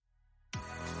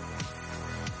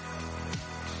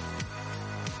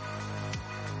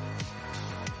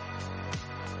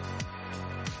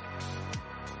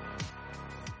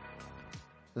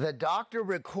The doctor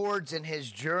records in his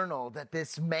journal that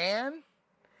this man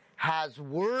has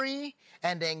worry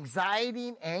and anxiety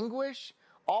and anguish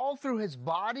all through his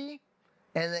body,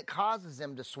 and it causes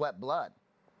him to sweat blood.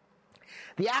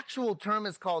 The actual term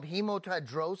is called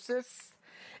hematidrosis,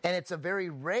 and it's a very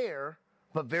rare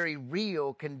but very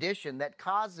real condition that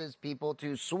causes people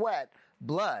to sweat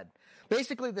blood.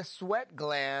 Basically, the sweat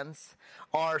glands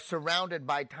are surrounded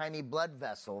by tiny blood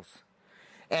vessels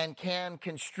and can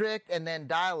constrict and then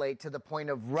dilate to the point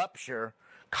of rupture,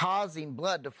 causing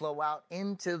blood to flow out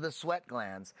into the sweat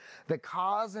glands. The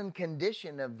cause and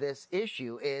condition of this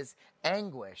issue is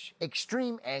anguish,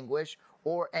 extreme anguish,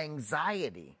 or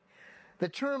anxiety. The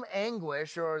term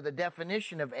anguish, or the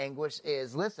definition of anguish,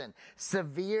 is, listen,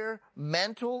 severe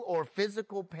mental or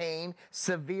physical pain,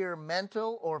 severe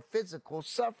mental or physical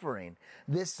suffering.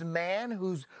 This man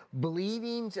who's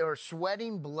bleeding or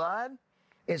sweating blood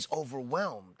is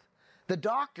overwhelmed. The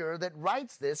doctor that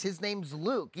writes this, his name's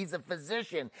Luke. He's a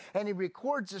physician, and he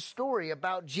records a story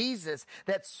about Jesus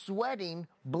that's sweating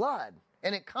blood.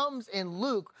 And it comes in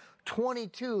Luke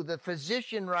 22. The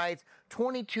physician writes,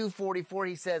 22:44,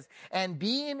 he says, and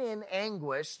being in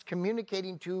anguish,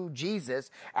 communicating to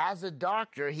Jesus as a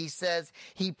doctor, he says,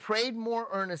 he prayed more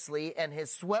earnestly, and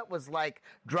his sweat was like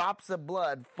drops of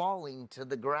blood falling to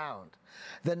the ground.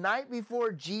 The night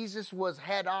before Jesus was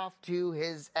head off to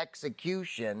his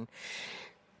execution,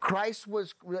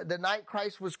 the night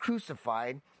Christ was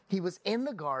crucified, he was in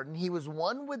the garden, he was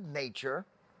one with nature,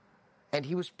 and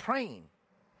he was praying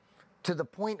to the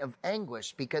point of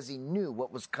anguish because he knew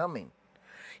what was coming.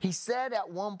 He said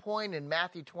at one point in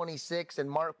Matthew 26 and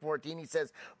Mark 14, he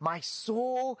says, my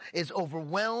soul is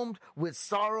overwhelmed with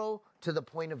sorrow to the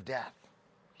point of death.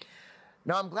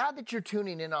 Now, I'm glad that you're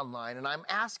tuning in online, and I'm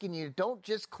asking you, don't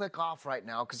just click off right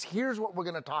now, because here's what we're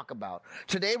going to talk about.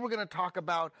 Today, we're going to talk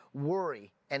about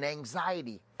worry and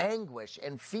anxiety, anguish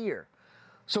and fear.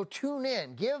 So tune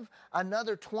in, give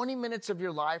another 20 minutes of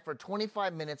your life or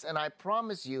 25 minutes, and I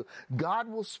promise you, God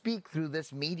will speak through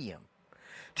this medium.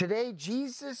 Today,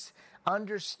 Jesus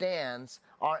understands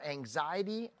our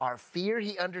anxiety, our fear.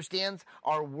 He understands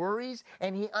our worries,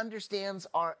 and he understands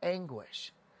our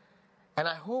anguish. And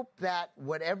I hope that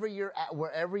whatever you're at,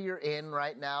 wherever you're in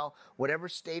right now, whatever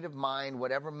state of mind,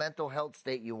 whatever mental health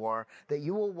state you are, that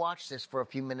you will watch this for a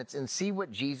few minutes and see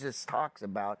what Jesus talks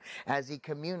about as he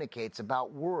communicates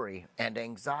about worry and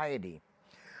anxiety.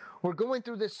 We're going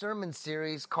through this sermon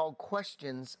series called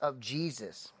Questions of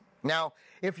Jesus. Now,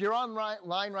 if you're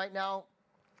online right now,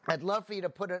 I'd love for you to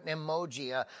put an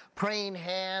emoji, a praying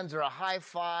hands or a high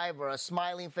five or a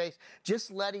smiling face, just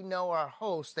letting know our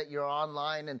host that you're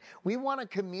online. And we want to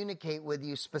communicate with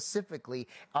you specifically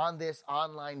on this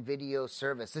online video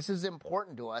service. This is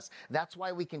important to us. That's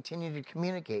why we continue to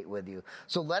communicate with you.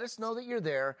 So let us know that you're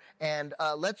there, and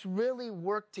let's really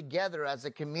work together as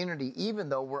a community, even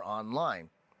though we're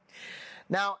online.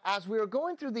 Now, as we are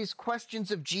going through these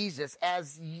questions of Jesus,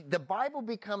 as the Bible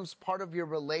becomes part of your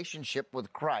relationship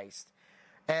with Christ,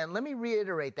 and let me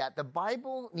reiterate that, the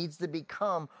Bible needs to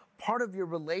become part of your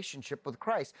relationship with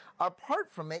Christ.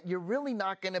 Apart from it, you're really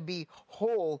not going to be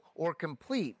whole or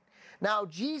complete. Now,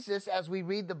 Jesus, as we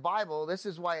read the Bible, this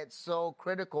is why it's so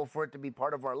critical for it to be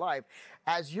part of our life.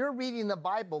 As you're reading the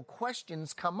Bible,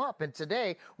 questions come up. And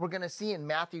today, we're going to see in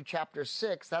Matthew chapter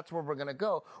 6, that's where we're going to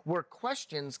go, where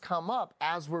questions come up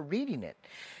as we're reading it.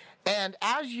 And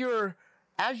as you're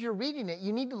reading it,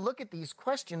 you need to look at these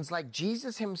questions like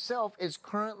Jesus himself is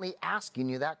currently asking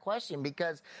you that question,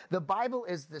 because the Bible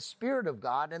is the Spirit of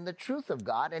God and the truth of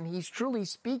God, and he's truly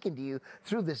speaking to you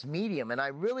through this medium. And I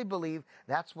really believe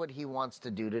that's what he wants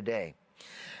to do today.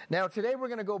 Now, today we're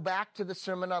going to go back to the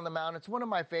Sermon on the Mount. It's one of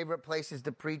my favorite places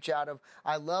to preach out of.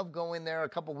 I love going there. A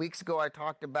couple weeks ago, I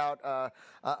talked about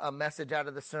a message out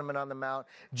of the Sermon on the Mount.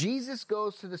 Jesus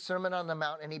goes to the Sermon on the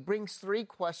Mount, and he brings 3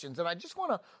 questions. And I just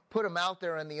want to put them out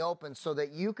there in the open so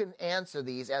that you can answer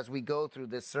these as we go through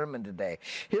this sermon today.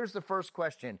 Here's the first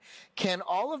question. Can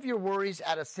all of your worries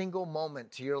add a single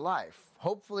moment to your life?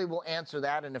 Hopefully we'll answer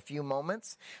that in a few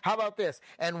moments. How about this?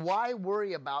 And why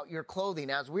worry about your clothing?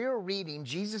 As we are reading,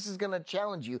 Jesus is going to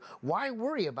challenge you. Why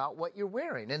worry about what you're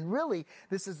wearing? And really,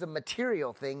 this is a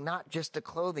material thing, not just a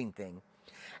clothing thing.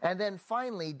 And then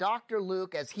finally, Dr.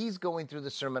 Luke, as he's going through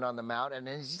the Sermon on the Mount, and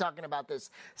he's talking about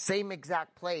this same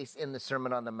exact place in the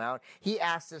Sermon on the Mount, he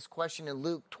asks this question in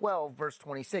Luke 12, verse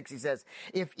 26. He says,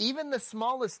 if even the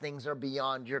smallest things are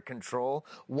beyond your control,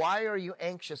 why are you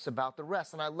anxious about the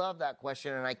rest? And I love that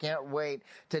question, and I can't wait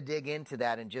to dig into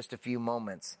that in just a few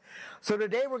moments. So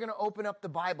today we're going to open up the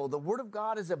Bible. The Word of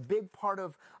God is a big part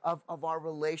of our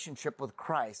relationship with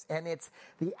Christ, and it's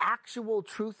the actual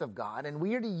truth of God, and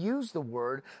we are to use the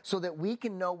Word so that we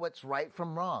can know what's right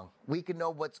from wrong. We can know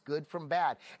what's good from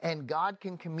bad. And God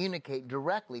can communicate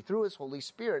directly through His Holy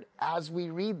Spirit as we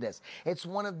read this. It's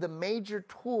one of the major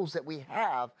tools that we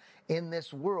have in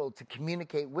this world to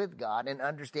communicate with God and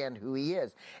understand who He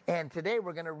is. And today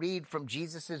we're going to read from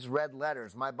Jesus' red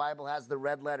letters. My Bible has the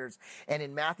red letters. And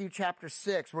in Matthew chapter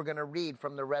 6, we're going to read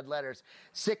from the red letters.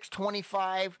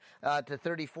 6:25 to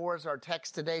 34 is our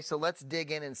text today. So let's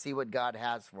dig in and see what God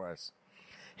has for us.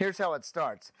 Here's how it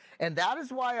starts. And that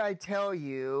is why I tell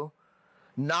you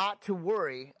not to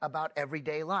worry about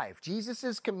everyday life. Jesus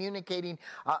is communicating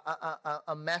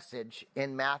a message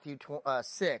in Matthew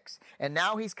 6. And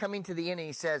now he's coming to the end and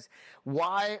he says,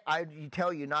 why I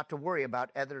tell you not to worry about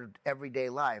everyday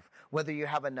life, whether you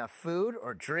have enough food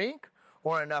or drink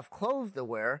or enough clothes to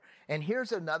wear. And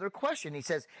here's another question. He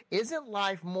says, isn't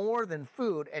life more than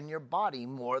food and your body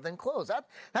more than clothes?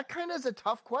 That kind of is a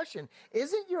tough question.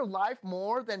 Isn't your life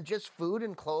more than just food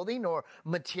and clothing or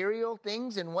material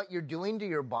things and what you're doing to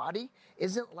your body?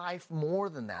 Isn't life more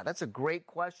than that? That's a great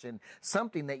question,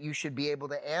 something that you should be able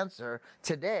to answer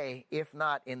today, if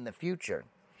not in the future.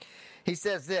 He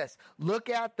says this, look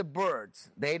at the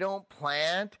birds. They don't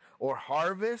plant or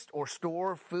harvest or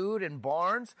store food in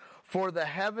barns, for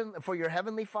your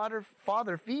heavenly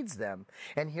Father feeds them.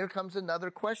 And here comes another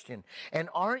question. And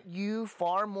aren't you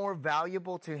far more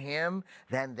valuable to Him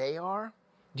than they are?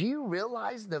 Do you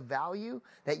realize the value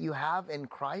that you have in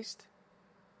Christ?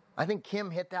 I think Kim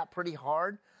hit that pretty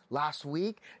hard last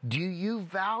week. Do you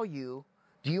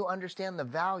understand the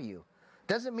value?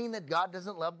 Doesn't mean that God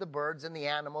doesn't love the birds and the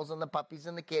animals and the puppies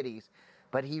and the kitties,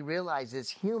 but He realizes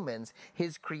humans,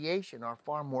 His creation, are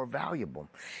far more valuable.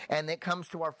 And it comes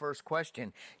to our first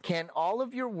question. Can all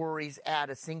of your worries add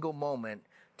a single moment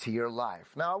to your life?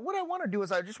 Now, what I want to do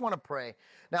is I just want to pray.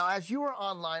 Now, as you are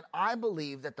online, I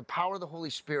believe that the power of the Holy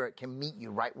Spirit can meet you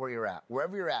right where you're at,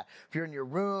 wherever you're at. If you're in your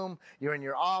room, you're in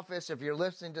your office, if you're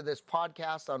listening to this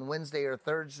podcast on Wednesday or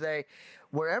Thursday,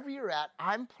 wherever you're at,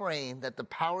 I'm praying that the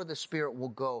power of the Spirit will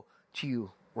go to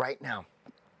you right now.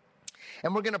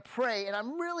 And we're going to pray, and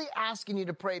I'm really asking you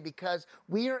to pray because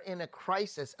we are in a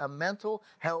crisis, a mental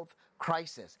health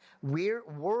crisis.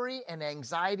 Worry and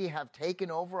anxiety have taken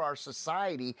over our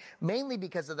society, mainly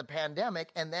because of the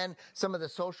pandemic, and then some of the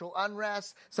social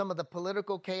unrest, some of the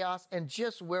political chaos, and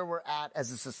just where we're at as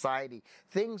a society.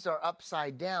 Things are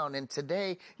upside down, and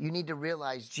today you need to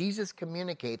realize Jesus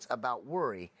communicates about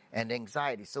worry and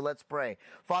anxiety. So let's pray.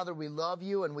 Father, we love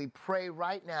you, and we pray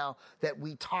right now that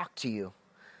we talk to you.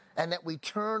 And that we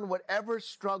turn whatever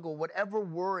struggle, whatever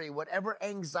worry, whatever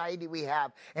anxiety we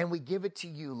have, and we give it to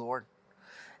you, Lord.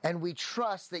 And we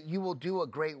trust that you will do a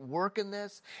great work in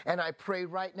this. And I pray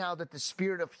right now that the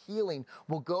Spirit of healing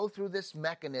will go through this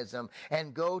mechanism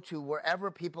and go to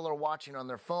wherever people are watching on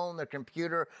their phone, their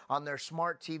computer, on their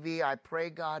smart TV. I pray,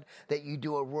 God, that you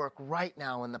do a work right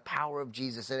now in the power of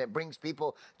Jesus. And it brings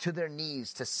people to their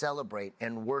knees to celebrate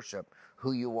and worship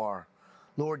who you are.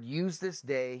 Lord, use this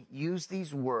day, use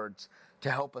these words to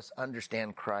help us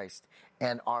understand Christ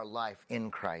and our life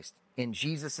in Christ. In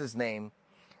Jesus' name,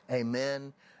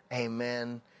 amen,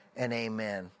 amen, and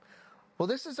amen. Well,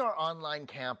 this is our online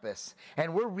campus,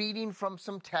 and we're reading from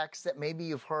some texts that maybe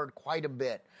you've heard quite a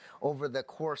bit over the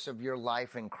course of your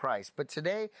life in Christ. But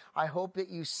today, I hope that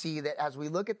you see that as we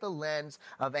look at the lens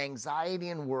of anxiety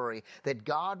and worry, that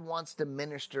God wants to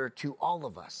minister to all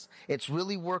of us. It's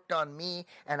really worked on me,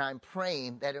 and I'm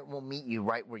praying that it will meet you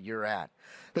right where you're at.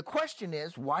 The question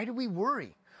is, why do we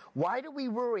worry? Why do we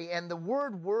worry? And the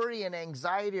word worry and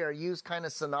anxiety are used kind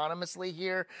of synonymously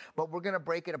here, but we're going to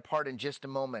break it apart in just a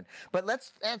moment. But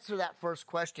let's answer that first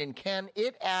question. Can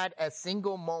it add a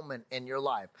single moment in your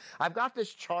life? I've got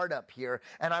this chart up here,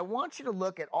 and I want you to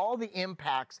look at all the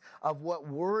impacts of what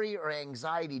worry or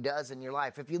anxiety does in your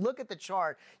life. If you look at the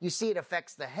chart, you see it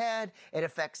affects the head, it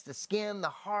affects the skin, the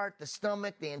heart, the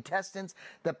stomach, the intestines,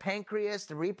 the pancreas,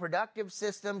 the reproductive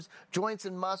systems, joints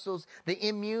and muscles, the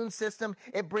immune system.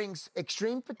 It brings brings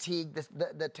extreme fatigue,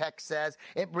 the text says.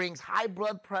 It brings high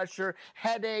blood pressure,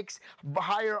 headaches,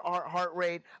 higher heart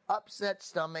rate, upset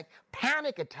stomach,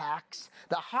 panic attacks.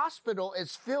 The hospital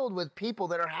is filled with people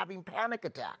that are having panic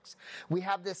attacks. We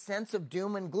have this sense of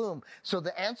doom and gloom. So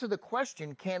to answer the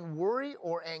question, can worry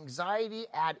or anxiety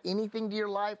add anything to your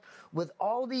life? With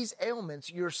all these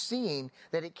ailments, you're seeing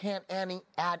that it can't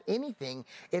add anything.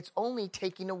 It's only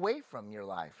taking away from your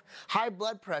life. High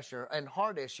blood pressure and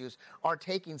heart issues are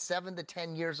taking 7 to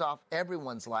 10 years off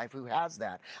everyone's life who has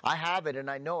that. I have it, and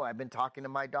I know. I've been talking to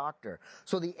my doctor.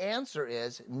 So the answer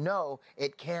is no,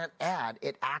 it can't add.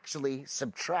 It actually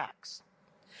subtracts.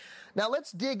 Now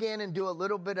let's dig in and do a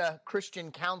little bit of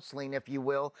Christian counseling, if you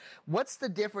will. What's the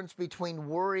difference between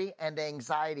worry and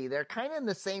anxiety? They're kind of in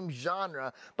the same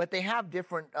genre, but they have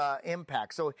different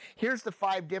impacts. So here's the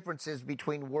 5 differences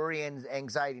between worry and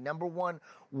anxiety. Number 1,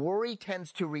 worry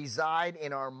tends to reside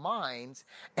in our minds.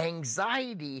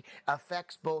 Anxiety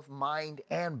affects both mind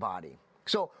and body.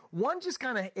 So one just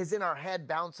kind of is in our head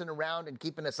bouncing around and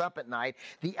keeping us up at night.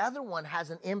 The other one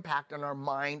has an impact on our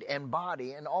mind and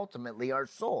body and ultimately our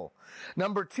soul.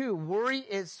 Number 2, worry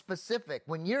is specific.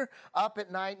 When you're up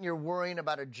at night and you're worrying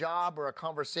about a job or a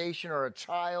conversation or a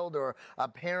child or a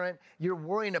parent, you're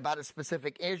worrying about a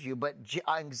specific issue. But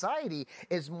anxiety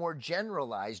is more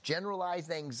generalized.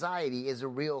 Generalized anxiety is a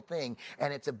real thing,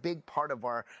 and it's a big part of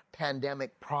our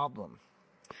pandemic problem.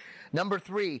 Number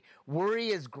 3,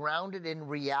 worry is grounded in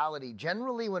reality.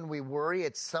 Generally, when we worry,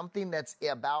 it's something that's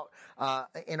about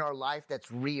in our life that's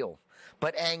real.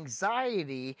 But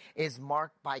anxiety is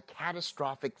marked by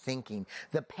catastrophic thinking.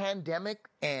 The pandemic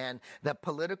and the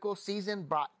political season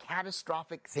brought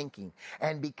catastrophic thinking.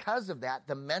 And because of that,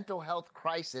 the mental health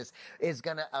crisis is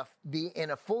going to be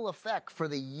in a full effect for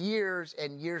the years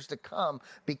and years to come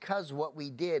because of what we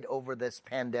did over this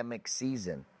pandemic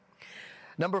season.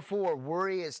 Number 4,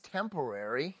 worry is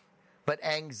temporary, but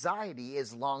anxiety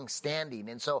is long-standing.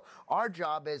 And so our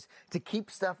job is to keep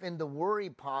stuff in the worry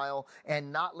pile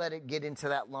and not let it get into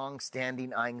that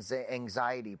long-standing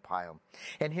anxiety pile.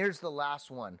 And here's the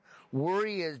last one.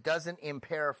 Worry doesn't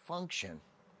impair function.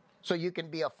 So you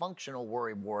can be a functional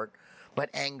worrywart,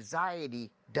 but anxiety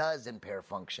does impair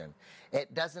function.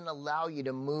 It doesn't allow you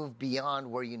to move beyond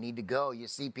where you need to go. You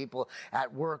see people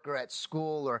at work or at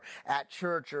school or at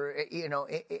church or,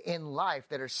 in life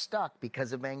that are stuck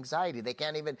because of anxiety. They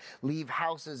can't even leave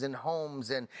houses and homes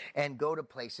and go to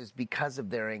places because of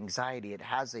their anxiety. It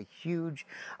has a huge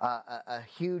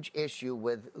issue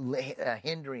with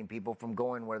hindering people from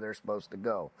going where they're supposed to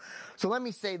go. So let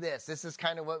me say this. This is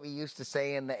kind of what we used to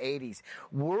say in the 80s.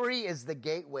 Worry is the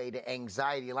gateway to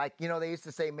anxiety. Like, they used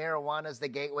to say marijuana is the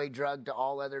gateway drug to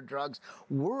all other drugs.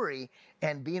 Worry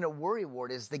and being a worrywart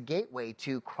is the gateway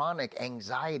to chronic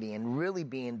anxiety and really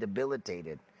being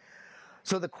debilitated.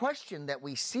 So the question that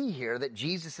we see here that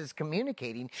Jesus is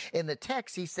communicating in the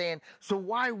text, he's saying, so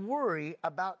why worry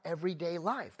about everyday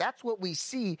life? That's what we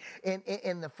see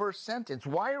in the first sentence.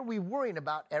 Why are we worrying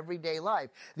about everyday life?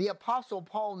 The Apostle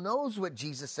Paul knows what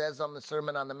Jesus says on the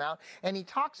Sermon on the Mount, and he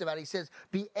talks about it. He says,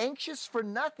 be anxious for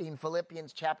nothing,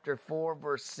 Philippians chapter 4,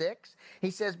 verse 6.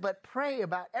 He says, but pray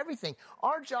about everything.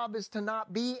 Our job is to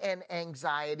not be in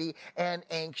anxiety and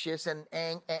anxious and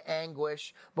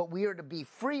anguish, but we are to be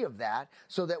free of that,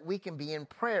 so that we can be in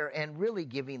prayer and really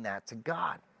giving that to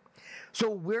God. So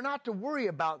we're not to worry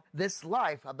about this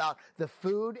life, about the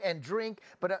food and drink.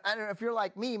 But I don't know if you're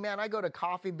like me, man, I go to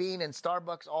Coffee Bean and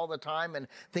Starbucks all the time and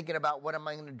thinking about what am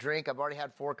I going to drink? I've already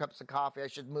had 4 cups of coffee. I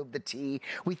should move the tea.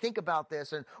 We think about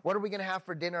this and what are we going to have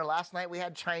for dinner? Last night we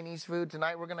had Chinese food.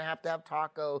 Tonight we're going to have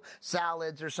taco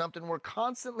salads or something. We're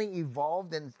constantly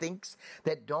evolved in things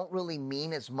that don't really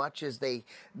mean as much as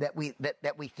that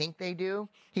we think they do.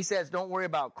 He says, don't worry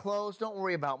about clothes. Don't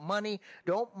worry about money.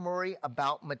 Don't worry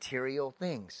about material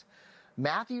things.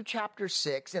 Matthew chapter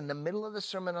 6, in the middle of the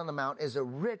Sermon on the Mount, is a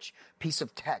rich piece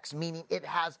of text, meaning it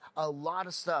has a lot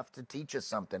of stuff to teach us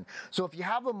something. So if you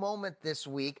have a moment this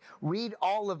week, read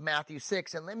all of Matthew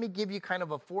 6, and let me give you kind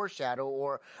of a foreshadow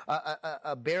or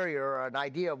a barrier or an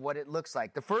idea of what it looks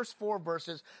like. The first 4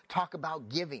 verses talk about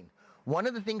giving. One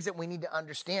of the things that we need to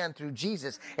understand through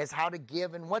Jesus is how to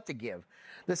give and what to give.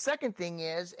 The second thing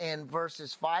is in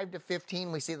verses 5 to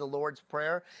 15, we see the Lord's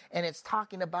Prayer, and it's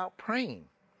talking about praying.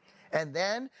 And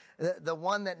then the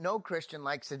one that no Christian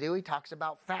likes to do, he talks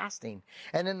about fasting.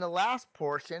 And in the last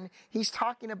portion, he's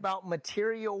talking about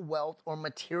material wealth or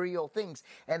material things.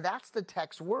 And that's the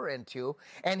text we're into.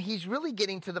 And he's really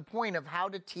getting to the point of how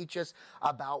to teach us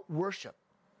about worship.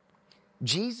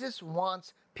 Jesus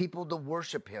wants people to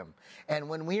worship him. And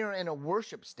when we are in a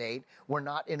worship state, we're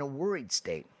not in a worried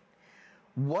state.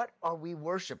 What are we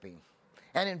worshiping?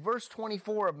 And in verse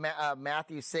 24 of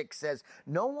Matthew 6 says,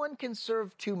 no one can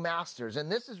serve two masters.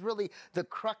 And this is really the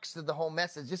crux of the whole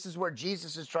message. This is where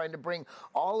Jesus is trying to bring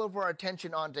all of our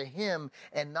attention onto him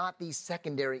and not these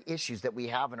secondary issues that we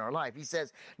have in our life. He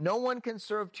says, no one can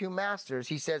serve two masters.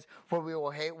 He says, for we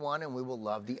will hate one and we will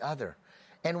love the other.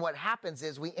 And what happens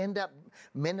is we end up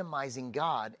minimizing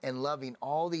God and loving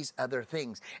all these other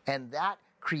things. And that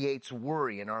creates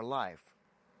worry in our life.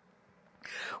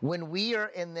 When we are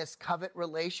in this covet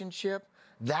relationship,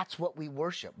 that's what we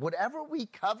worship. Whatever we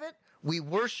covet, we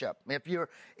worship. If you're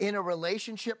in a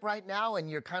relationship right now and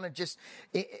you're kind of just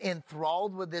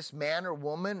enthralled with this man or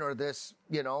woman or this,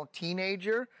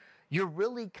 teenager, you're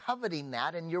really coveting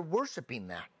that and you're worshiping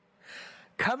that.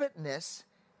 Covetousness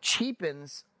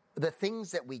cheapens the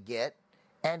things that we get,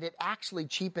 and it actually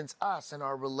cheapens us in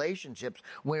our relationships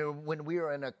when we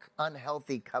are in an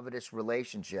unhealthy, covetous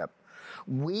relationship.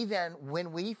 We then,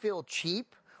 when we feel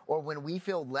cheap or when we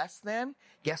feel less than,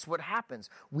 guess what happens?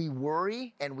 We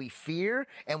worry and we fear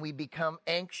and we become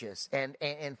anxious and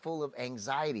full of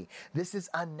anxiety. This is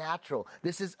unnatural.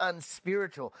 This is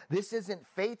unspiritual. This isn't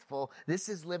faithful. This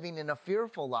is living in a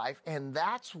fearful life. And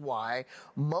that's why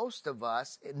most of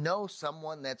us know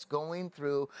someone that's going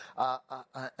through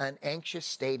an anxious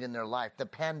state in their life. The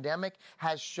pandemic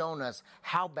has shown us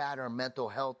how bad our mental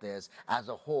health is as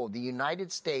a whole. The United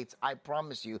States, I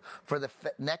promise you, for the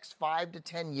next 5 to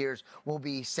 10 years, will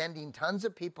be sending tons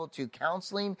of people to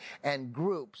counseling and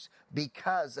groups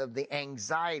because of the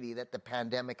anxiety that the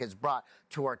pandemic has brought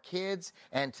to our kids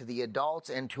and to the adults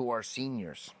and to our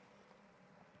seniors.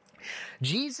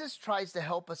 Jesus tries to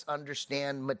help us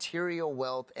understand material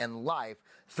wealth and life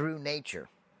through nature.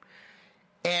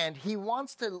 And he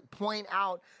wants to point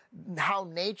out how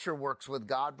nature works with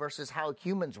God versus how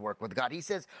humans work with God. He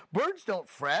says, birds don't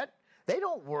fret. They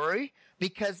don't worry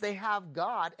because they have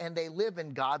God and they live in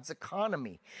God's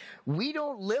economy. We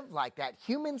don't live like that.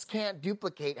 Humans can't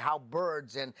duplicate how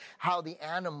birds and how the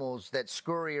animals that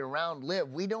scurry around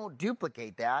live. We don't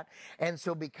duplicate that. And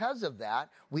so because of that,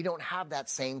 we don't have that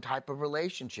same type of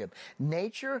relationship.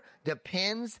 Nature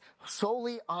depends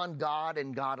solely on God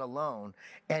and God alone.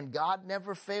 And God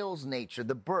never fails nature.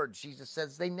 The birds, Jesus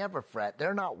says, they never fret.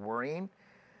 They're not worrying,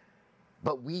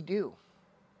 but we do.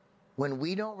 When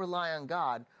we don't rely on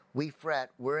God, we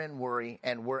fret, we're in worry,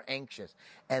 and we're anxious.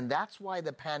 And that's why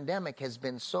the pandemic has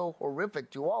been so horrific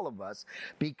to all of us,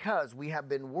 because we have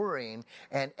been worrying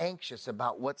and anxious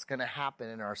about what's going to happen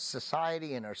in our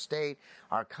society, in our state,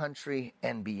 our country,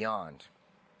 and beyond.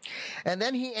 And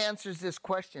then he answers this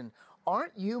question,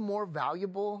 aren't you more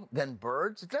valuable than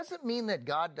birds? It doesn't mean that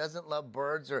God doesn't love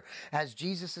birds, or as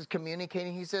Jesus is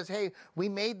communicating, he says, hey, we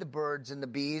made the birds and the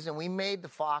bees, and we made the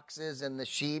foxes and the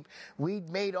sheep. We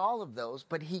made all of those,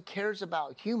 but he cares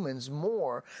about humans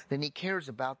more than he cares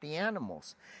about the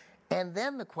animals. And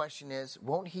then the question is,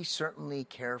 won't he certainly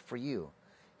care for you?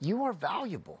 You are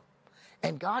valuable.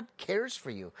 And God cares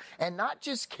for you. And not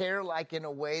just care like in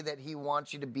a way that he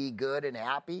wants you to be good and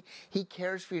happy. He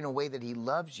cares for you in a way that he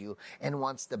loves you and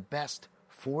wants the best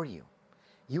for you.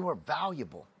 You are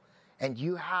valuable. And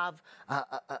you have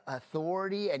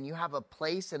authority, and you have a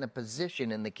place and a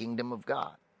position in the kingdom of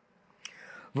God.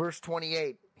 Verse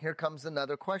 28. Here comes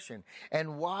another question.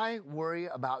 And why worry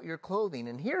about your clothing?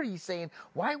 And here he's saying,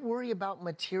 why worry about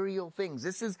material things?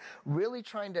 This is really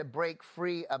trying to break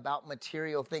free about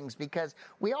material things, because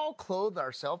we all clothe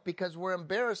ourselves because we're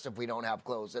embarrassed if we don't have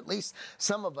clothes. At least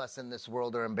some of us in this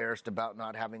world are embarrassed about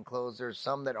not having clothes. There's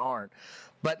some that aren't.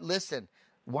 But listen,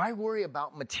 why worry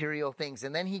about material things?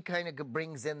 And then he kind of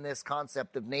brings in this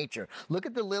concept of nature. Look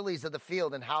at the lilies of the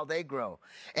field and how they grow.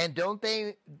 And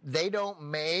they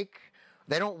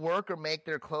don't work or make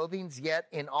their clothing, yet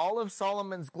in all of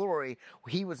Solomon's glory,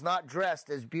 he was not dressed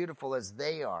as beautiful as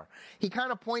they are. He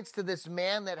kind of points to this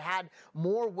man that had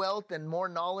more wealth and more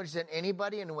knowledge than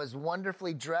anybody and was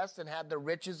wonderfully dressed and had the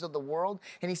riches of the world.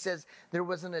 And he says there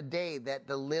wasn't a day that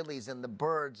the lilies and the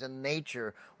birds and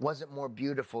nature wasn't more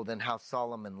beautiful than how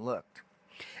Solomon looked.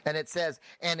 And it says,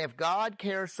 and if God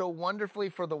cares so wonderfully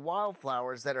for the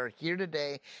wildflowers that are here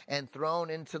today and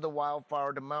thrown into the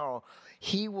wildflower tomorrow,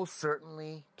 he will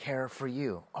certainly care for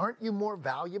you. Aren't you more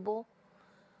valuable?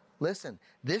 Listen,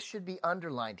 this should be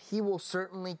underlined. He will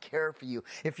certainly care for you.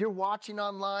 If you're watching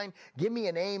online, give me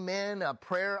an amen, a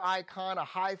prayer icon, a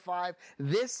high five.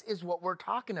 This is what we're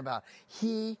talking about.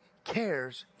 He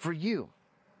cares for you.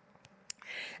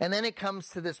 And then it comes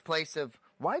to this place of,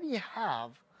 why do you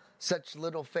have such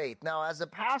little faith? Now, as a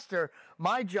pastor,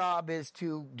 my job is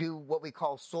to do what we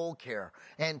call soul care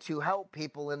and to help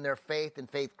people in their faith and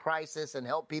faith crisis and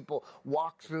help people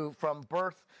walk through from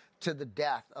birth to the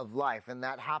death of life. And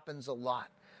that happens a lot.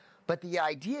 But the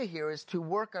idea here is to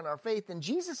work on our faith. And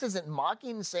Jesus isn't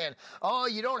mocking and saying, oh,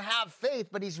 you don't have faith.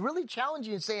 But he's really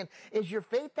challenging and saying, is your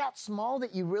faith that small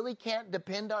that you really can't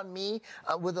depend on me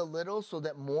with a little so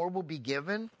that more will be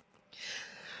given?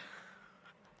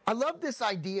 I love this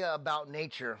idea about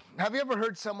nature. Have you ever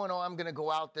heard someone, oh, I'm going to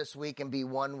go out this week and be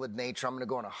one with nature. I'm going to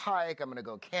go on a hike. I'm going to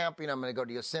go camping. I'm going to go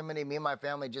to Yosemite. Me and my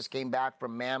family just came back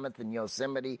from Mammoth and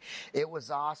Yosemite. It was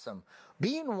awesome.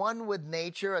 Being one with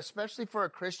nature, especially for a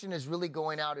Christian, is really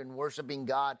going out and worshiping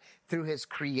God through his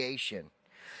creation.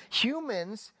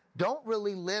 Humans don't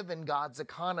really live in God's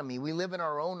economy. We live in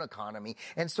our own economy.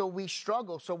 And so we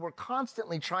struggle. So we're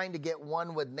constantly trying to get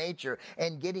one with nature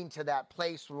and getting to that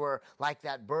place where, like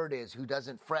that bird is, who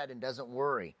doesn't fret and doesn't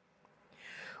worry.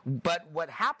 But what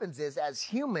happens is, as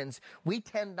humans, we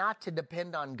tend not to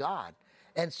depend on God.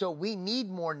 And so we need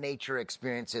more nature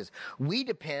experiences. We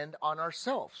depend on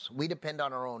ourselves. We depend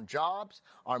on our own jobs,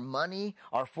 our money,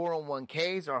 our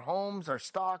 401ks, our homes, our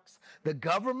stocks, the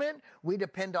government. We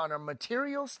depend on our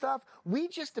material stuff. We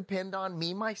just depend on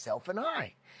me, myself, and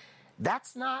I.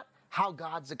 That's not how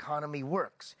God's economy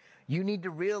works. You need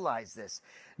to realize this.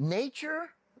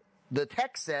 Nature, the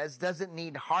text says, doesn't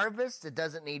need harvest, it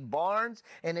doesn't need barns,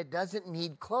 and it doesn't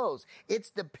need clothes.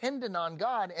 It's dependent on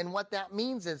God, and what that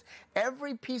means is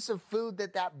every piece of food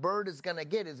that bird is going to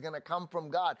get is going to come from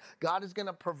God. God is going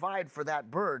to provide for that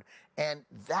bird, and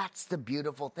that's the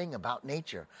beautiful thing about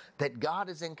nature, that God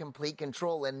is in complete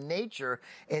control, and nature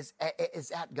is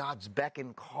at God's beck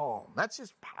and call. That's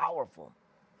just powerful.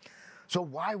 So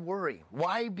why worry?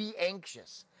 Why be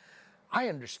anxious? I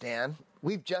understand.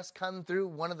 We've just come through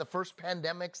one of the first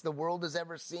pandemics the world has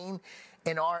ever seen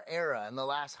in our era. In the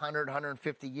last 100,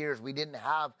 150 years, we didn't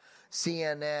have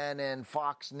CNN and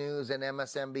Fox News and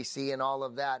MSNBC and all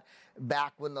of that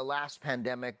back when the last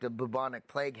pandemic, the bubonic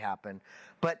plague, happened.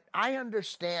 But I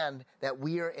understand that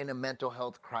we are in a mental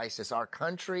health crisis. Our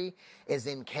country is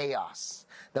in chaos.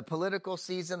 The political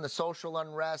season, the social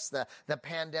unrest, the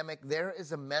pandemic, there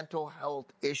is a mental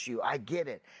health issue. I get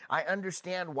it. I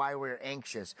understand why we're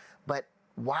anxious. But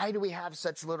why do we have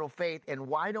such little faith, and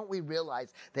why don't we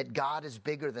realize that God is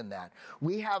bigger than that?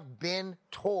 We have been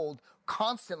told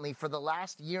constantly for the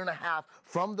last year and a half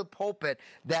from the pulpit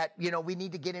that, we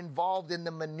need to get involved in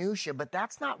the minutia, but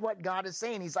that's not what God is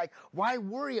saying. He's like, why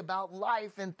worry about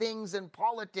life and things and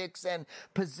politics and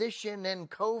position and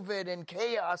COVID and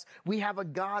chaos? We have a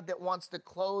God that wants to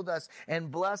clothe us and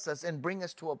bless us and bring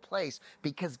us to a place,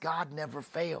 because God never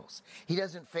fails. He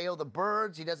doesn't fail the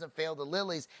birds. He doesn't fail the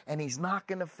lilies, and he's not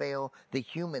going to fail the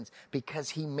humans, because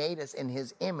he made us in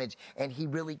his image and he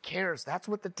really cares. That's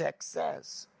what the text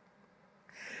says.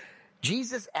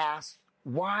 Jesus asked,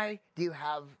 why do you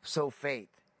have so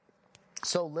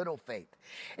little faith?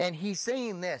 And he's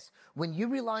saying this, when you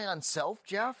rely on self,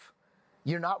 Jeff,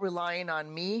 you're not relying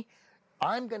on me.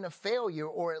 I'm going to fail you,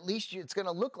 or at least it's going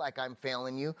to look like I'm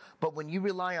failing you. But when you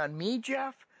rely on me,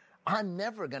 Jeff, I'm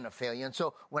never going to fail you. And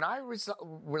so when I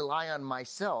rely on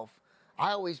myself, I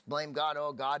always blame God.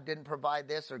 Oh, God didn't provide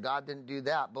this or God didn't do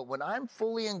that. But when I'm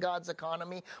fully in God's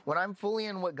economy, when I'm fully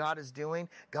in what God is doing,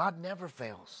 God never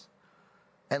fails.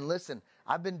 And listen,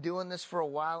 I've been doing this for a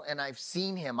while and I've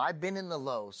seen him. I've been in the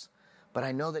lows, but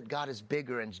I know that God is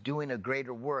bigger and is doing a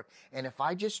greater work. And if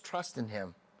I just trust in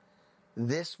him,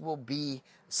 this will be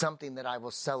something that I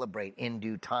will celebrate in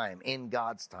due time, in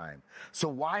God's time. So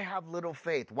why have little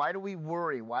faith? Why do we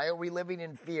worry? Why are we living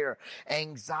in fear,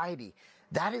 anxiety?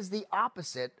 That is the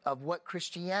opposite of what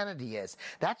Christianity is.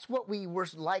 That's what we were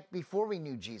like before we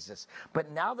knew Jesus.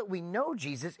 But now that we know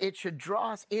Jesus, it should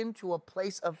draw us into a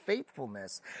place of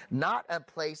faithfulness, not a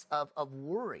place of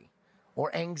worry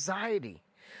or anxiety.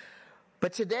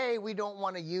 But today, we don't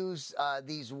want to use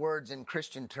these words in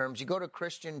Christian terms. You go to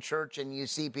Christian church and you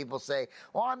see people say,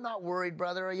 oh, I'm not worried,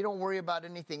 brother. You don't worry about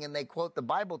anything. And they quote the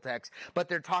Bible text, but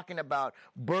they're talking about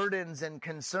burdens and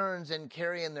concerns and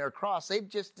carrying their cross. They've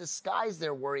just disguised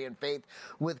their worry and faith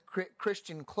with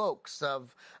Christian cloaks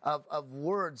of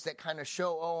words that kind of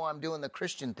show, oh, I'm doing the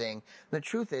Christian thing. The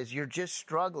truth is, you're just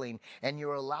struggling and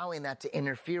you're allowing that to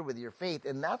interfere with your faith.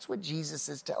 And that's what Jesus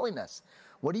is telling us.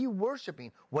 What are you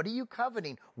worshiping? What are you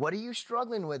coveting? What are you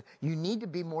struggling with? You need to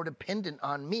be more dependent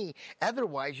on me.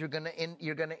 Otherwise, you're going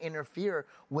to interfere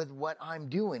with what I'm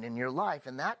doing in your life.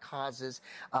 And that causes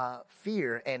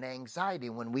fear and anxiety.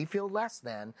 When we feel less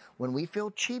than, when we feel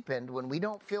cheapened, when we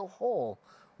don't feel whole,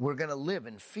 we're going to live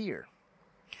in fear.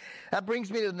 That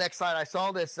brings me to the next slide. I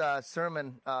saw this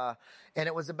sermon, and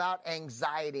it was about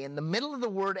anxiety. In the middle of the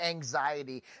word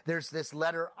anxiety, there's this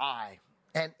letter I.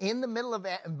 And in the middle of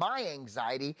my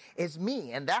anxiety is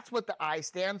me. And that's what the I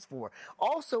stands for.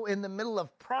 Also, in the middle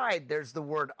of pride, there's the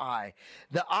word I.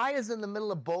 The I is in the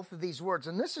middle of both of these words.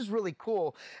 And this is really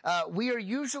cool. We are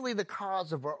usually the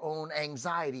cause of our own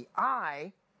anxiety.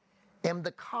 I am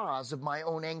the cause of my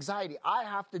own anxiety. I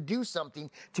have to do something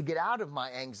to get out of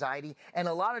my anxiety. And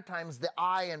a lot of times the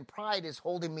I and pride is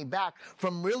holding me back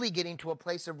from really getting to a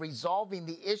place of resolving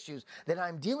the issues that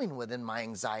I'm dealing with in my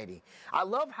anxiety. I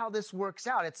love how this works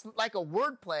out. It's like a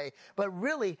wordplay, but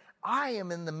really I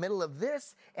am in the middle of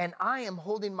this and I am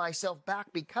holding myself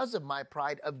back because of my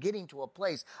pride of getting to a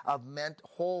place of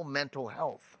whole mental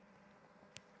health.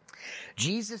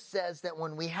 Jesus says that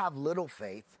when we have little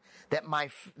faith,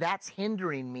 that's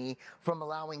hindering me from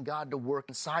allowing God to work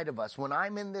inside of us. When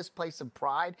I'm in this place of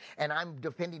pride and I'm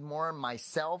depending more on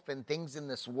myself and things in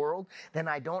this world, then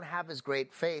I don't have as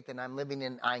great faith and I'm living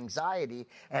in anxiety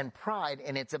and pride,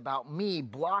 and it's about me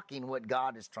blocking what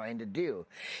God is trying to do.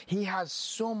 He has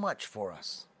so much for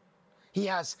us. He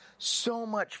has so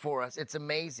much for us. It's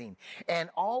amazing. And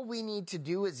all we need to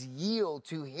do is yield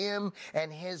to Him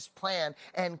and His plan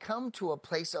and come to a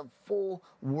place of full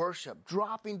worship,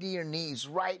 dropping to your knees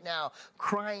right now,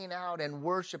 crying out and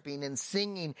worshiping and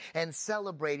singing and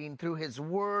celebrating through His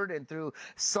Word and through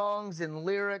songs and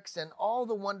lyrics and all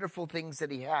the wonderful things that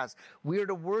He has. We are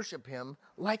to worship Him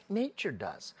like nature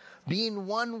does. Being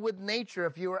one with nature.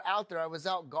 If you were out there, I was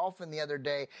out golfing the other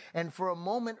day, and for a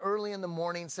moment early in the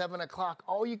morning, 7 o'clock,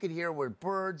 all you could hear were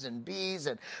birds and bees,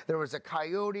 and there was a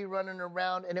coyote running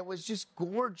around, and it was just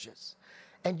gorgeous.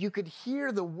 And you could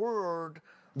hear the world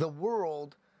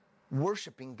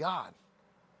worshiping God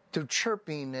through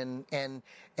chirping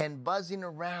and buzzing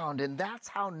around. And that's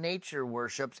how nature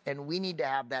worships, and we need to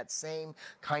have that same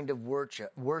kind of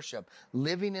worship,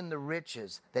 living in the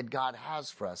riches that God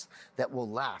has for us that will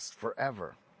last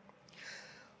forever.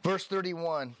 Verse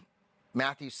 31,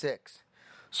 Matthew 6.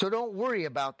 So don't worry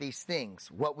about these things,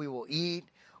 what we will eat,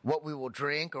 what we will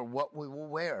drink, or what we will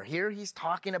wear. Here he's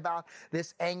talking about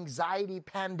this anxiety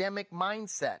pandemic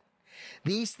mindset.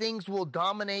 These things will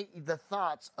dominate the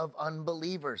thoughts of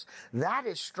unbelievers. That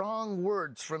is strong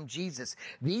words from Jesus.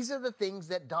 These are the things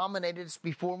that dominated us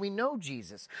before we know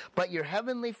Jesus. But your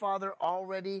heavenly Father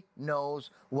already knows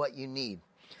what you need.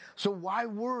 So why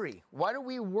worry? Why are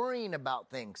we worrying about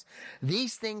things?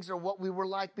 These things are what we were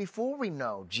like before we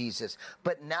know Jesus.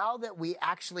 But now that we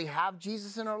actually have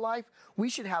Jesus in our life, we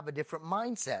should have a different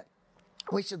mindset.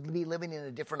 We should be living in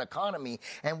a different economy,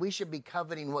 and we should be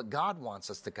coveting what God wants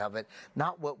us to covet,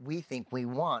 not what we think we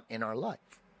want in our life.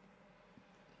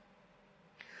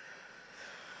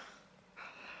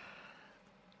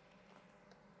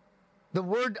 The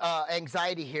word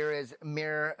anxiety here is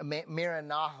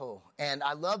miranaho, and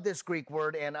I love this Greek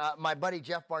word, and my buddy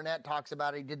Jeff Barnett talks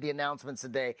about it. He did the announcements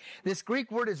today. This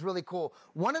Greek word is really cool.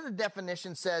 One of the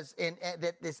definitions says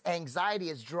that this anxiety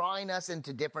is drawing us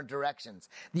into different directions.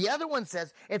 The other one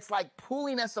says it's like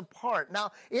pulling us apart.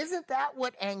 Now, isn't that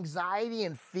what anxiety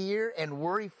and fear and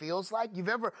worry feels like? You've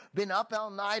ever been up all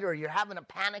night or you're having a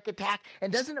panic attack,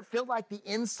 and doesn't it feel like the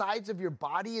insides of your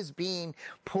body is being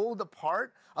pulled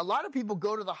apart? A lot of people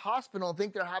go to the hospital and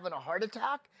think they're having a heart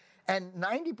attack, and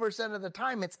 90% of the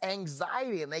time it's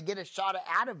anxiety, and they get a shot of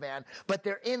Ativan, but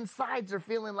their insides are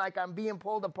feeling like I'm being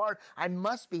pulled apart. I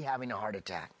must be having a heart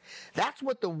attack. That's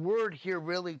what the word here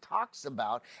really talks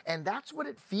about, and that's what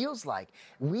it feels like.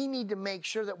 We need to make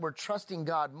sure that we're trusting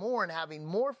God more and having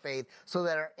more faith so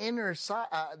that our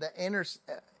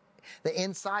the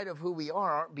inside of who we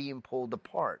are aren't being pulled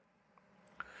apart.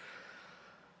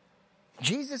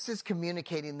 Jesus is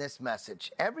communicating this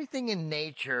message. Everything in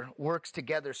nature works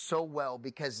together so well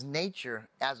because nature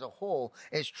as a whole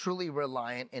is truly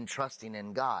reliant and trusting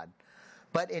in God.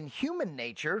 But in human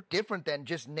nature, different than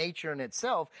just nature in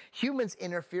itself, humans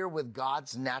interfere with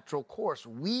God's natural course.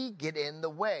 We get in the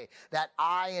way. That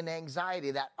I in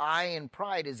anxiety, that I in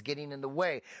pride is getting in the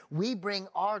way. We bring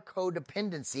our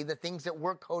codependency, the things that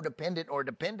we're codependent or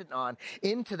dependent on,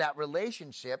 into that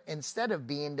relationship instead of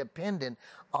being dependent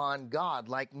on God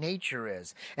like nature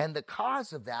is. And the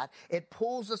cause of that, it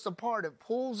pulls us apart. It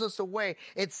pulls us away.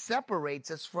 It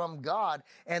separates us from God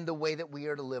and the way that we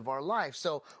are to live our life.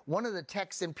 So one of the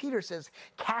texts in Peter says,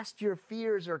 cast your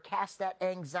fears or cast that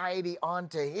anxiety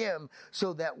onto Him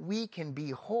so that we can be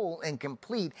whole and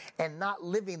complete and not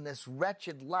living this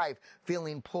wretched life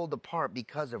feeling pulled apart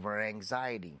because of our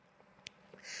anxiety.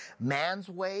 Man's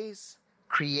ways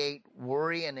create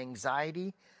worry and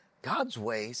anxiety. God's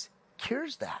ways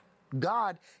cures that.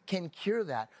 God can cure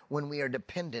that when we are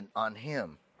dependent on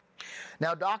Him.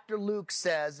 Now, Dr. Luke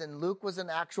says, and Luke was an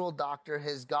actual doctor,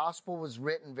 his gospel was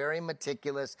written very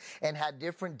meticulous and had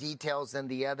different details than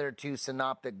the other two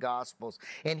synoptic gospels.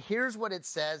 And here's what it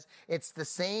says. It's the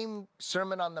same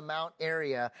Sermon on the Mount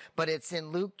area, but it's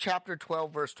in Luke chapter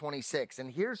 12, verse 26.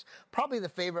 And here's probably the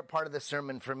favorite part of the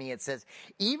sermon for me. It says,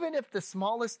 even if the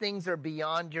smallest things are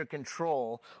beyond your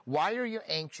control, why are you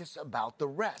anxious about the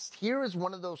rest? Here is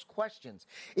one of those questions.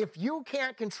 If you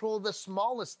can't control the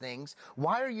smallest things,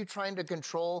 why are you trying to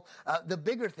control the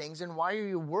bigger things, and why are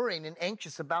you worrying and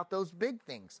anxious about those big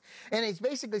things? And he's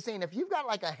basically saying, if you've got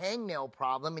like a hangnail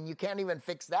problem and you can't even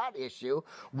fix that issue,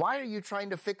 why are you trying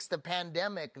to fix the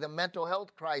pandemic, the mental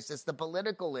health crisis, the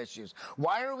political issues?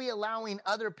 Why are we allowing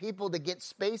other people to get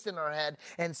space in our head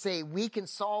and say we can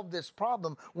solve this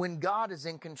problem when God is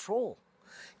in control?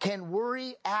 Can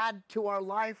worry add to our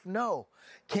life? No.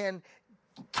 Can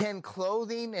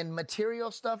clothing and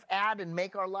material stuff add and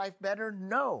make our life better?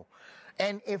 No.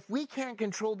 And if we can't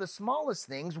control the smallest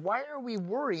things, why are we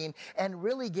worrying and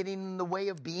really getting in the way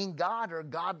of being God or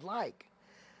God-like?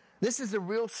 This is a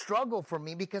real struggle for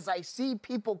me because I see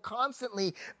people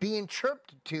constantly being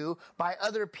chirped to by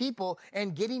other people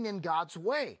and getting in God's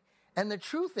way. And the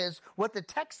truth is, what the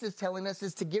text is telling us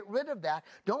is to get rid of that.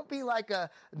 Don't be like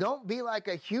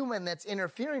a human that's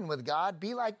interfering with God.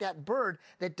 Be like that bird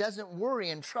that doesn't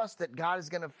worry and trust that God is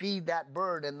going to feed that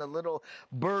bird and the little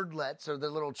birdlets or the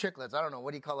little chicklets. I don't know.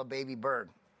 What do you call a baby bird?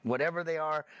 Whatever they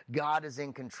are, God is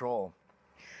in control.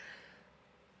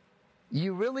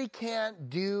 You really can't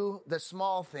do the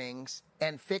small things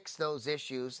and fix those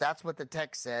issues. That's what the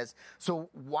text says. So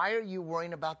why are you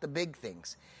worrying about the big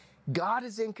things? God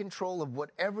is in control of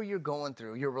whatever you're going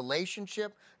through. Your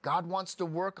relationship, God wants to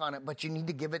work on it, but you need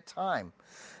to give it time.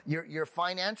 Your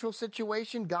financial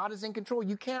situation, God is in control.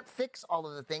 You can't fix all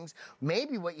of the things.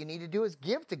 Maybe what you need to do is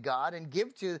give to God and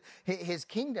give to His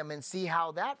kingdom and see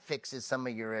how that fixes some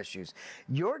of your issues.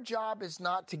 Your job is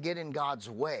not to get in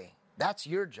God's way. That's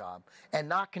your job, and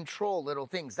not control little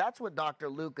things. That's what Dr.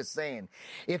 Luke is saying.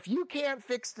 If you can't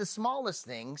fix the smallest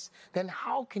things, then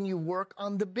how can you work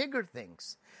on the bigger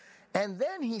things? And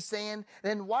then he's saying,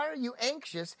 then why are you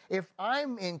anxious if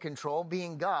I'm in control,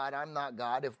 being God? I'm not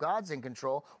God. If God's in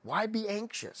control, why be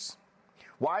anxious?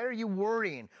 Why are you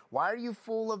worrying? Why are you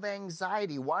full of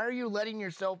anxiety? Why are you letting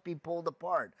yourself be pulled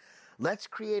apart? Let's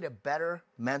create a better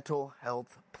mental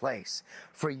health place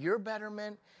for your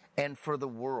betterment and for the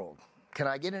world. Can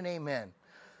I get an amen?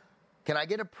 Can I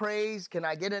get a praise? Can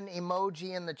I get an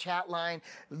emoji in the chat line?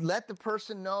 Let the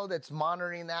person know that's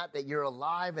monitoring that you're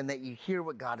alive and that you hear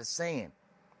what God is saying.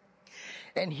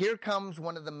 And here comes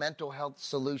one of the mental health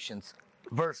solutions.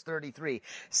 Verse 33,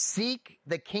 seek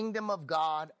the kingdom of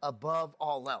God above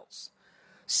all else.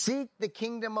 Seek the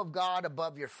kingdom of God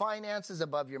above your finances,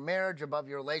 above your marriage, above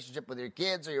your relationship with your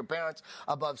kids or your parents,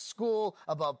 above school,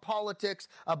 above politics,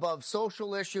 above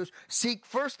social issues. Seek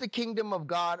first the kingdom of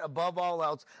God above all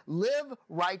else. Live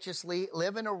righteously,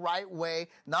 live in a right way,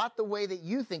 not the way that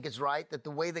you think is right, but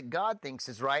the way that God thinks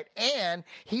is right, and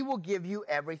He will give you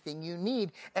everything you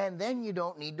need, and then you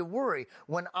don't need to worry.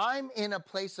 When I'm in a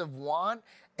place of want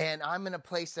and I'm in a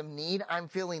place of need, I'm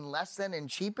feeling less than and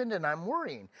cheapened, and I'm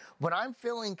worrying. When I'm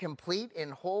feeling complete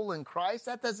and whole in Christ,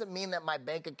 that doesn't mean that my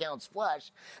bank account's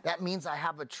flush. That means I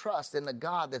have a trust in the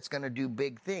God that's going to do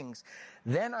big things.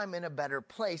 Then I'm in a better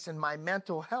place, and my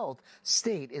mental health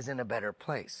state is in a better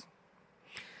place.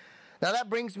 Now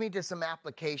that brings me to some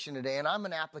application today, and I'm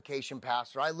an application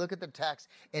pastor. I look at the text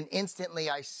and instantly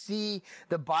I see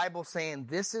the Bible saying,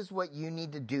 this is what you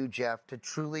need to do, Jeff, to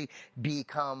truly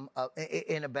become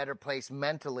in a better place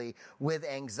mentally with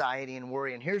anxiety and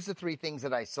worry. And here's the three things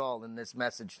that I saw in this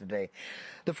message today.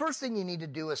 The first thing you need to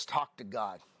do is talk to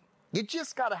God. You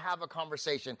just got to have a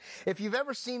conversation. If you've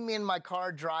ever seen me in my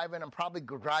car driving, I'm probably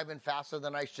driving faster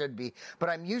than I should be, but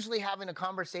I'm usually having a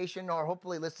conversation or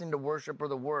hopefully listening to worship or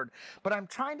the word. But I'm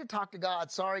trying to talk to God.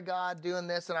 Sorry, God, doing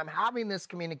this, and I'm having this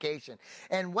communication.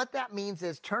 And what that means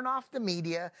is turn off the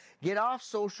media, get off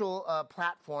social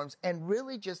platforms, and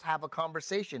really just have a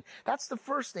conversation. That's the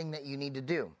first thing that you need to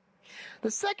do.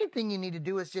 The second thing you need to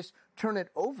do is just turn it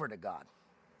over to God.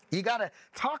 You got to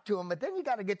talk to Him, but then you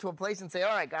got to get to a place and say,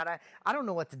 all right, God, I don't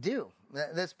know what to do.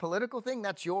 This political thing,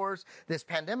 that's yours. This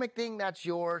pandemic thing, that's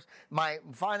yours. My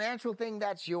financial thing,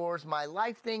 that's yours. My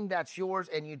life thing, that's yours.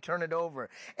 And you turn it over.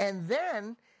 And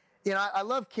then, I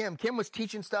love Kim. Kim was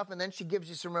teaching stuff, and then she gives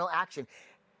you some real action.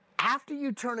 After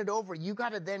you turn it over, you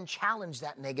got to then challenge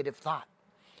that negative thought.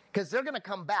 Because they're going to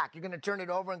come back. You're going to turn it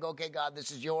over and go, okay, God, this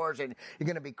is yours. And you're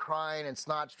going to be crying and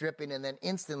snot dripping. And then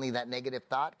instantly that negative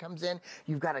thought comes in.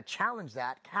 You've got to challenge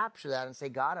that, capture that, and say,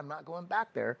 God, I'm not going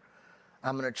back there.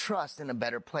 I'm going to trust in a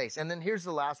better place. And then here's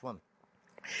the last one.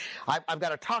 I've got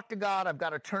to talk to God. I've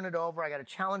got to turn it over. I got to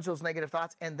challenge those negative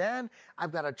thoughts. And then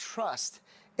I've got to trust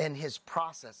in his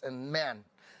process. And man,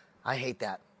 I hate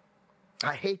that.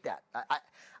 I hate that.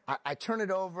 I turn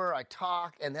it over, I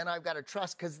talk, and then I've got to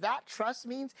trust, because that trust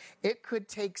means it could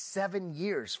take 7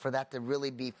 years for that to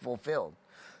really be fulfilled.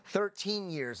 13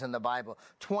 years in the Bible,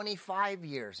 25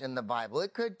 years in the Bible.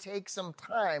 It could take some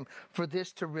time for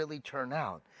this to really turn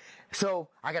out. So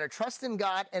I got to trust in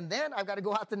God, and then I've got to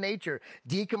go out to nature,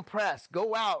 decompress,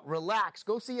 go out, relax,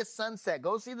 go see a sunset,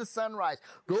 go see the sunrise,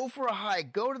 go for a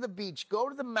hike, go to the beach, go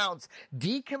to the mountains,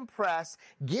 decompress,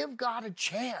 give God a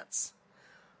chance.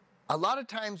 A lot of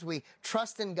times we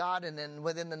trust in God, and then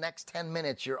within the next 10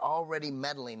 minutes, you're already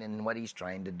meddling in what he's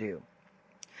trying to do.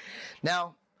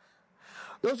 Now,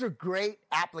 those are great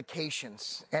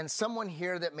applications. And someone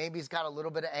here that maybe has got a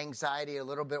little bit of anxiety, a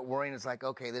little bit worrying, is like,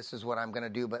 okay, this is what I'm going to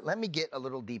do. But let me get a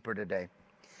little deeper today.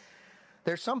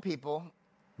 There's some people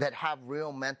that have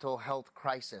real mental health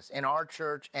crisis in our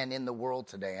church and in the world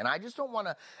today. And I just don't want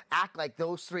to act like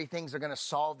those three things are going to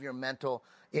solve your mental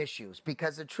issues,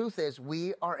 because the truth is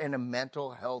we are in a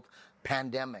mental health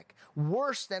pandemic,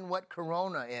 worse than what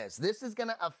Corona is. This is going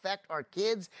to affect our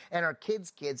kids and our kids'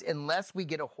 kids unless we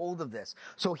get a hold of this.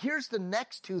 So here's the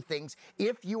next two things.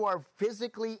 If you are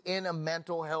physically in a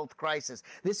mental health crisis,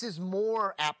 this is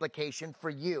more application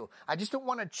for you. I just don't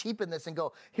want to cheapen this and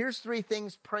go, here's three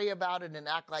things, pray about it, and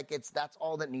act like that's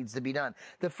all that needs to be done.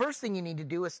 The first thing you need to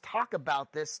do is talk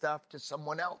about this stuff to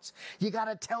someone else. You got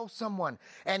to tell someone.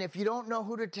 And if you don't know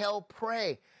who to tell,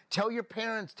 pray. Tell your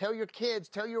parents, tell your kids,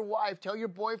 tell your wife, tell your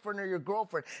boyfriend or your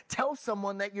girlfriend. Tell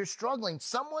someone that you're struggling,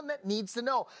 someone that needs to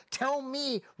know. Tell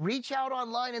me, reach out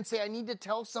online and say, I need to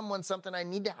tell someone something. I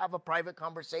need to have a private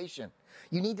conversation.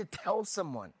 You need to tell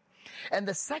someone. And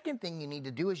the second thing you need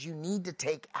to do is you need to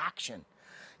take action.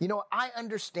 You know, I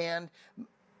understand.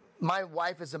 My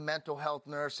wife is a mental health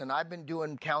nurse, and I've been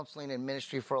doing counseling and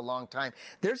ministry for a long time.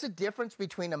 There's a difference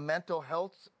between a mental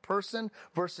health person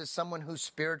versus someone who's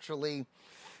spiritually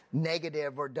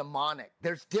negative or demonic.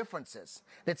 There's differences.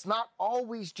 It's not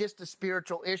always just a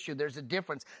spiritual issue. There's a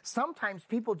difference. Sometimes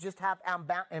people just have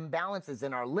imbalances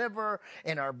in our liver,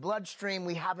 in our bloodstream.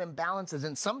 We have imbalances,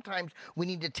 and sometimes we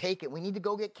need to take it. We need to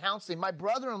go get counseling. My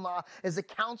brother-in-law is a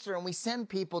counselor, and we send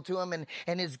people to him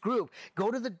and his group. Go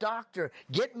to the doctor,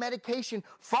 get medication,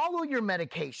 follow your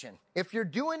medication. If you're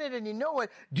doing it and you know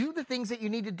it, do the things that you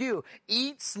need to do.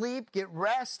 Eat, sleep, get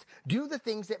rest, do the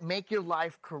things that make your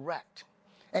life correct.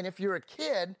 And if you're a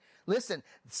kid, listen,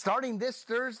 starting this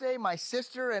Thursday, my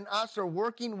sister and us are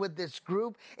working with this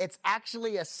group. It's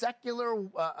actually a secular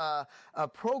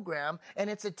program, and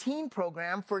it's a teen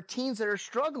program for teens that are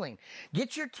struggling.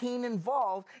 Get your teen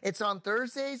involved. It's on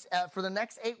Thursdays for the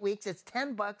next 8 weeks. It's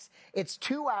 $10. It's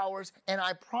 2 hours, and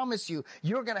I promise you,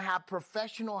 you're going to have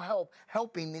professional help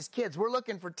helping these kids. We're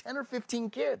looking for 10 or 15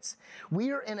 kids.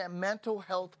 We are in a mental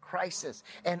health crisis,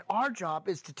 and our job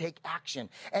is to take action.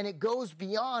 And it goes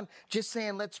beyond just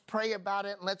saying, let's pray about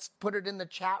it and let's put it in the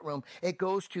chat room. It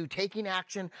goes to taking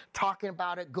action, talking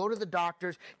about it, go to the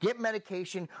doctors, get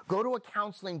medication, go to a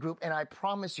counseling group, and I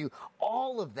promise you,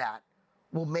 all of that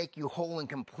will make you whole and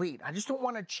complete. I just don't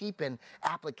want to cheapen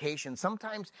application.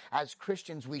 Sometimes as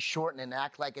Christians, we shorten and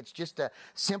act like it's just a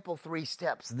simple 3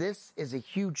 steps. This is a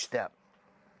huge step.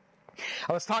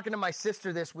 I was talking to my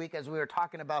sister this week as we were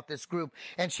talking about this group,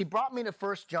 and she brought me to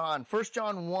 1 John. 1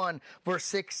 John 1, verse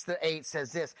 6 to 8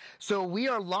 says this, so we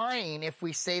are lying if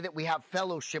we say that we have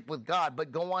fellowship with God,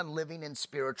 but go on living in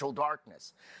spiritual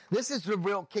darkness. This is the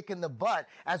real kick in the butt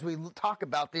as we talk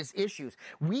about these issues.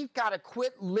 We've got to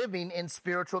quit living in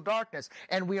spiritual darkness,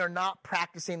 and we are not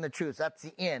practicing the truth. That's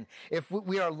the end. If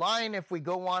we are lying if we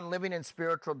go on living in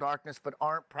spiritual darkness, but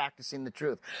aren't practicing the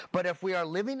truth. But if we are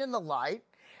living in the light,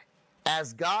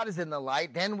 as God is in the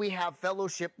light, then we have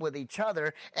fellowship with each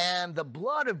other, and the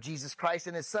blood of Jesus Christ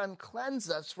and his Son cleanse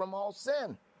us from all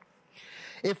sin.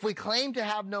 If we claim to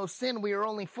have no sin, we are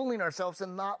only fooling ourselves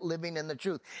and not living in the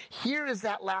truth. Here is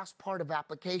that last part of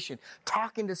application.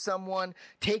 Talking to someone,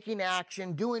 taking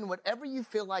action, doing whatever you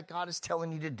feel like God is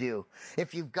telling you to do.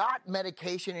 If you've got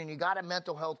medication and you got a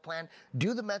mental health plan,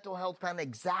 do the mental health plan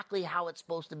exactly how it's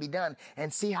supposed to be done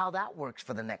and see how that works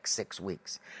for the next 6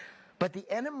 weeks. But the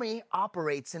enemy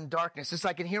operates in darkness. Just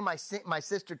like I can hear my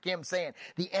sister Kim saying,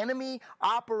 the enemy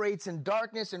operates in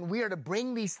darkness, and we are to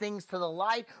bring these things to the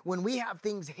light. When we have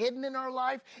things hidden in our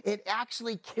life, it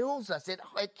actually kills us. It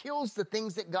kills the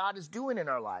things that God is doing in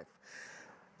our life.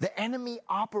 The enemy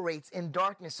operates in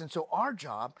darkness, and so our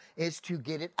job is to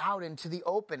get it out into the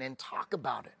open and talk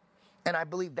about it. And I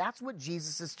believe that's what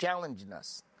Jesus is challenging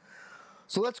us.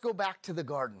 So let's go back to the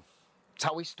garden. It's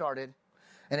how we started,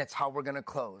 and it's how we're going to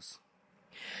close.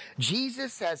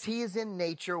 Jesus, as he is in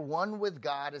nature, one with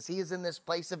God, as he is in this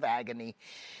place of agony,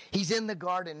 he's in the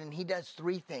garden and he does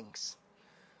three things.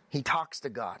 He talks to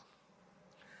God.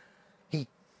 He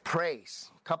prays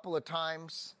a couple of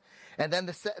times. And then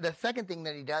the second thing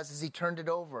that he does is he turned it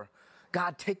over.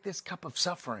 God, take this cup of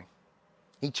suffering.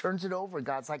 He turns it over.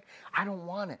 God's like, I don't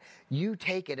want it. You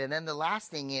take it. And then the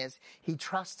last thing is he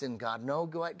trusts in God. No,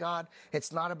 God,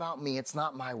 it's not about me. It's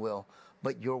not my will,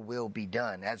 but your will be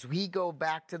done. As we go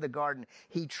back to the garden,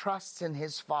 he trusts in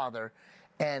his Father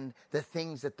and the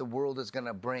things that the world is going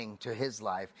to bring to his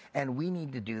life. And we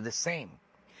need to do the same.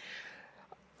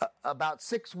 About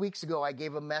 6 weeks ago, I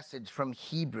gave a message from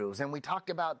Hebrews, and we talked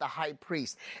about the high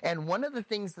priest. And one of the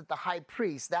things that the high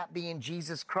priest, that being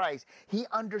Jesus Christ, he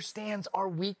understands our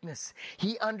weakness.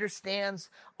 He understands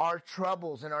our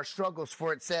troubles and our struggles.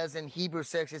 For it says in Hebrews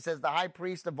 6, it says, the high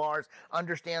priest of ours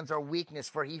understands our weakness,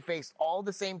 for he faced all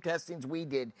the same testings we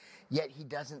did, yet he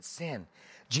doesn't sin.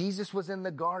 Jesus was in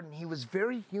the garden. He was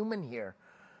very human here.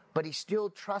 But he still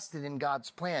trusted in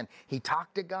God's plan. He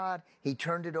talked to God, he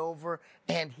turned it over,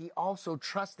 and he also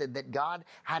trusted that God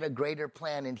had a greater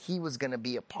plan and he was going to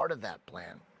be a part of that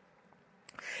plan.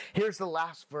 Here's the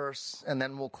last verse, and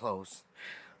then we'll close.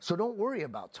 So don't worry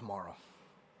about tomorrow.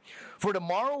 For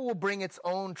tomorrow will bring its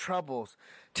own troubles.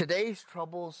 Today's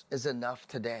troubles is enough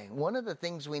today. One of the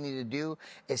things we need to do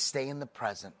is stay in the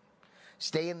present.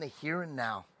 Stay in the here and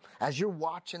now. As you're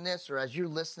watching this or as you're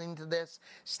listening to this,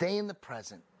 stay in the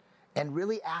present. And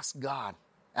really ask God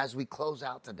as we close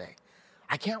out today.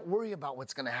 I can't worry about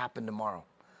what's going to happen tomorrow.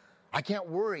 I can't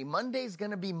worry. Monday's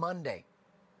going to be Monday.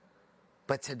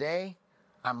 But today,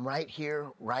 I'm right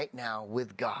here, right now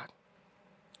with God.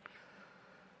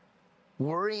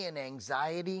 Worry and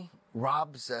anxiety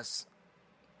robs us.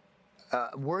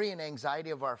 Worry and anxiety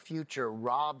of our future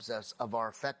robs us of our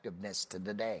effectiveness to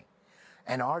today.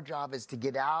 And our job is to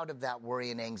get out of that worry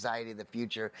and anxiety of the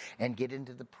future and get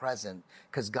into the present,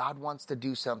 because God wants to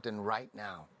do something right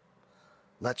now.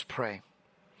 Let's pray.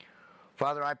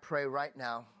 Father, I pray right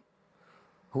now,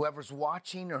 whoever's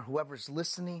watching or whoever's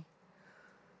listening,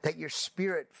 that your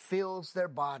Spirit fills their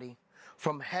body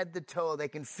from head to toe. They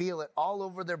can feel it all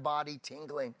over their body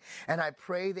tingling. And I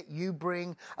pray that you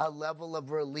bring a level of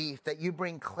relief, that you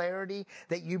bring clarity,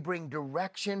 that you bring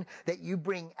direction, that you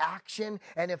bring action.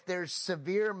 And if there's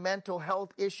severe mental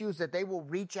health issues, that they will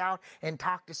reach out and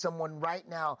talk to someone right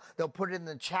now. They'll put it in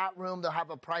the chat room. They'll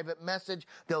have a private message.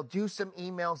 They'll do some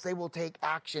emails. They will take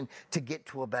action to get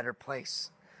to a better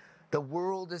place. The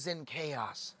world is in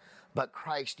chaos. But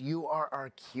Christ, you are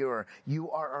our cure.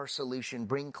 You are our solution.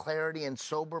 Bring clarity and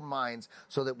sober minds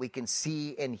so that we can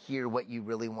see and hear what you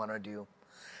really want to do.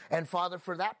 And Father,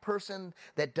 for that person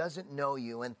that doesn't know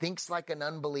you and thinks like an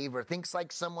unbeliever, thinks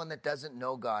like someone that doesn't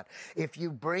know God, if you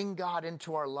bring God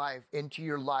into our life, into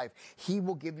your life, he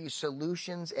will give you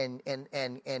solutions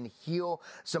and heal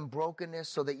some brokenness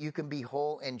so that you can be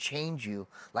whole and change you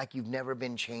like you've never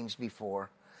been changed before.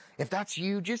 If that's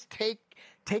you, just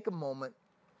take a moment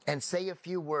and say a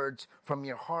few words from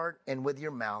your heart and with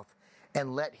your mouth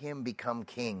and let him become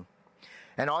king.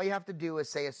 And all you have to do is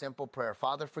say a simple prayer.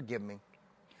 Father, forgive me.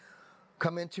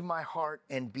 Come into my heart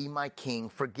and be my king.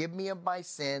 Forgive me of my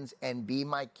sins and be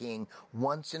my king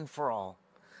once and for all.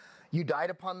 You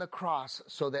died upon the cross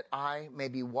so that I may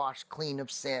be washed clean of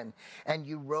sin. And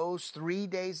you rose 3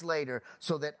 days later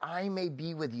so that I may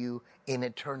be with you in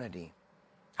eternity.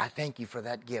 I thank you for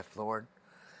that gift, Lord.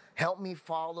 Help me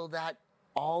follow that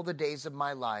all the days of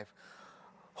my life.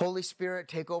 Holy Spirit,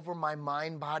 take over my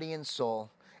mind, body, and soul,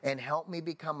 and help me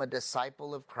become a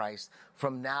disciple of Christ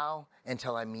from now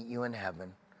until I meet you in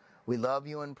heaven. We love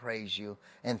you and praise you,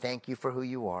 and thank you for who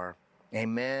you are.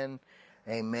 Amen,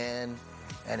 amen,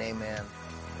 and amen.